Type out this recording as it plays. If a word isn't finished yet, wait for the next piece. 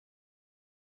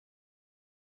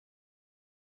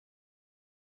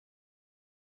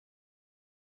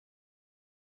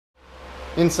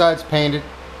Inside's painted.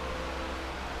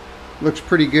 Looks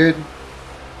pretty good.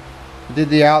 Did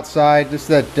the outside. This is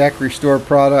that Deck Restore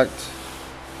product.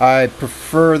 I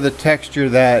prefer the texture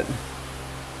that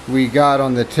we got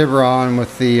on the Tiburon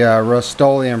with the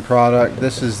Rust-Oleum product.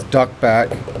 This is duckback,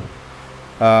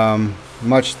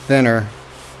 much thinner.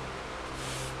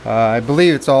 I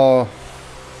believe it's all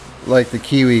like the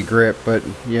Kiwi grip, but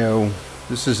you know,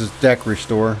 this is a Deck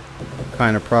Restore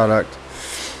kind of product.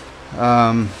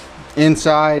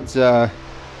 Inside's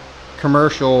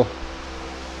commercial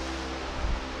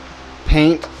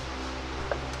paint.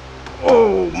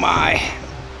 Oh my!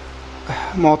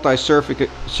 Multi-surface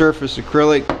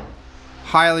acrylic,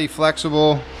 highly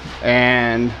flexible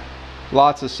and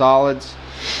lots of solids.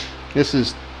 This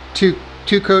is two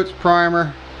coats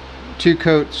primer, 2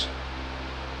 coats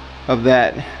of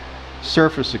that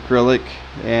surface acrylic,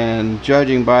 and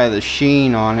judging by the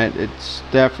sheen on it, it's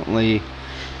definitely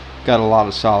got a lot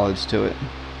of solids to it.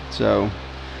 So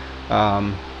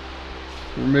we're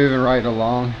moving right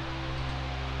along.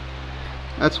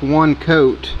 That's 1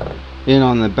 coat in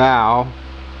on the bow,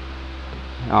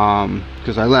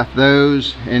 because I left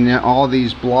those and all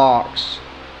these blocks.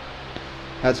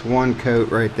 That's 1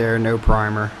 coat right there, no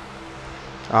primer.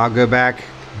 I'll go back,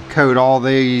 coat all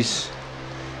these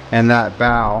and that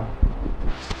bow.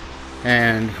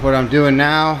 And what I'm doing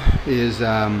now is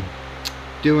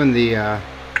doing the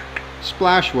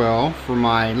splash well for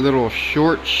my little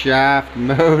short shaft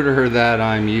motor that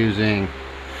I'm using.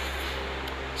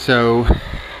 So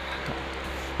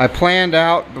I planned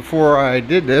out before I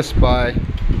did this by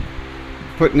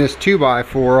putting this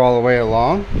 2x4 all the way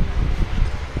along.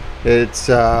 It's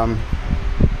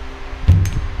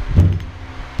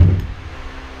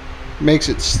makes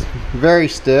it very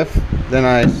stiff. Then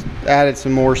I added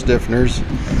some more stiffeners.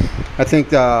 I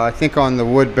think on the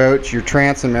wood boats, your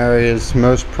transom area is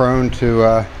most prone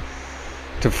to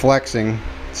flexing,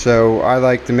 so I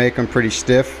like to make them pretty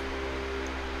stiff.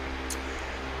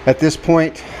 At this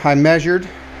point, I measured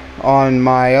on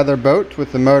my other boat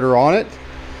with the motor on it.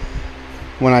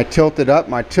 When I tilt it up,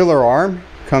 my tiller arm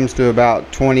comes to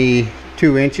about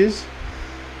 22 inches.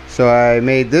 So I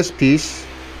made this piece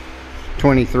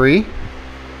 23,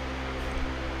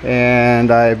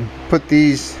 and I put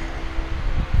these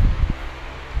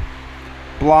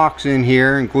blocks in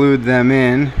here and glued them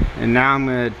in, and now I'm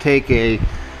going to take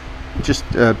just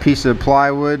a piece of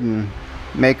plywood and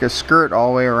make a skirt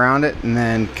all the way around it, and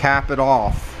then cap it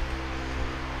off,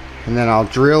 and then I'll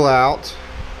drill out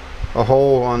a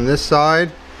hole on this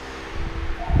side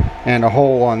and a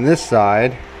hole on this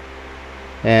side,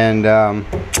 and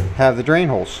have the drain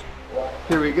holes.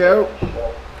 Here we go.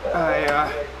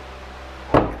 I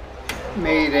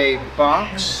made a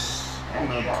box. I'm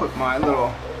going to put my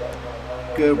little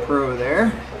GoPro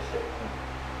there.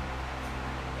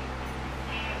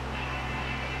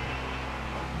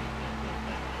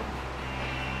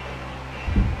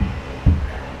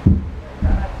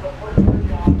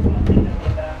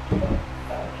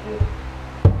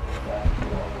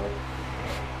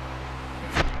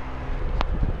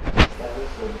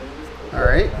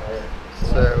 Alright,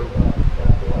 so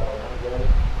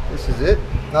this is it.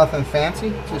 Nothing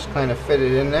fancy, just kind of fit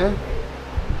it in there.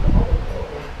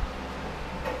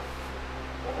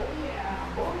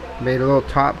 Made a little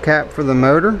top cap for the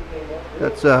motor.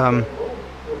 That's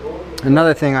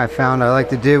another thing I found I like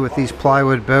to do with these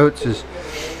plywood boats is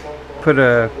put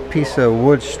a piece of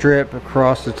wood strip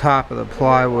across the top of the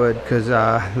plywood, because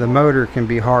the motor can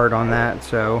be hard on that.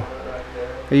 So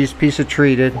I used a piece of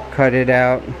treated, cut it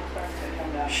out,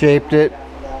 shaped it,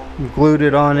 glued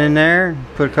it on in there,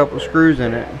 put a couple screws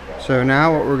in it. So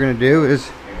now what we're going to do is,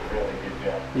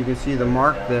 you can see the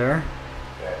mark there.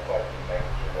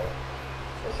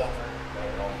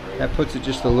 That puts it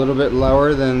just a little bit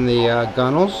lower than the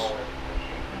gunnels.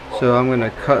 So I'm going to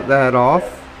cut that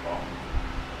off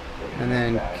and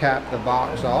then cap the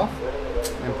box off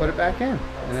and put it back in.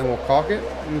 And then we'll caulk it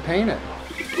and paint it.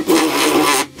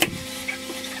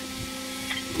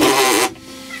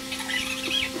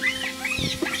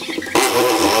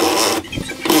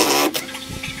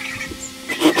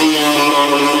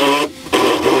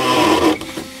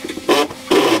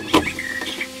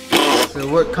 So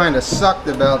what kind of sucked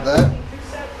about that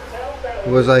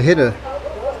was I hit a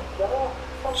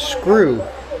screw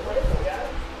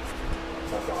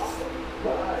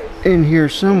in here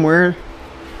somewhere,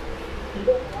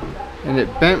 and it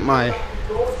bent my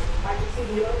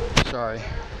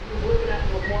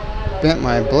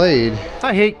blade.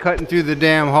 I hate cutting through the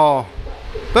damn hull,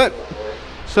 but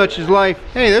such is life.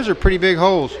 Hey, those are pretty big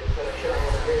holes.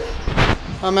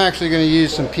 I'm actually going to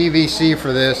use some PVC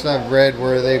for this. I've read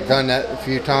where they've done that a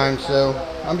few times, so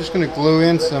I'm just going to glue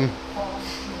in some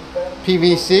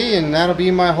PVC, and that'll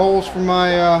be my holes for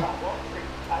my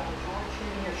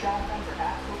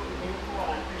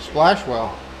splash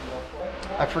well.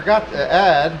 I forgot to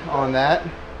add on that,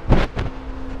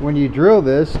 when you drill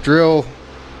this, drill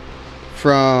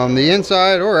from the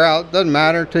inside or out, doesn't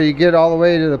matter, until you get all the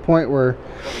way to the point where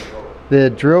the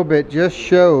drill bit just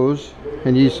shows,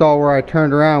 and you saw where I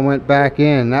turned around, went back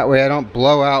in. That way I don't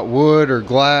blow out wood or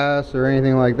glass or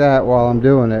anything like that while I'm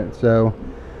doing it. So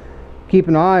keep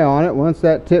an eye on it. Once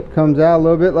that tip comes out a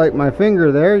little bit, like my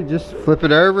finger there, you just flip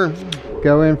it over and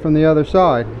go in from the other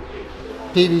side.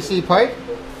 PVC pipe.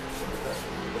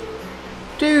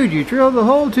 Dude, you drilled the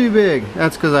hole too big.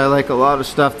 That's because I like a lot of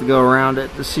stuff to go around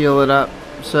it to seal it up.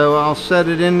 So I'll set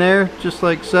it in there just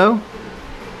like so.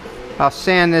 I'll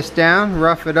sand this down,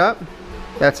 rough it up.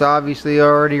 That's obviously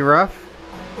already rough.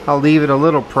 I'll leave it a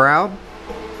little proud.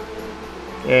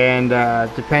 And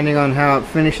depending on how it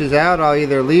finishes out, I'll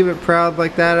either leave it proud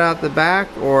like that out the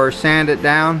back or sand it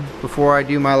down before I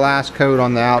do my last coat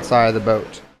on the outside of the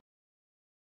boat.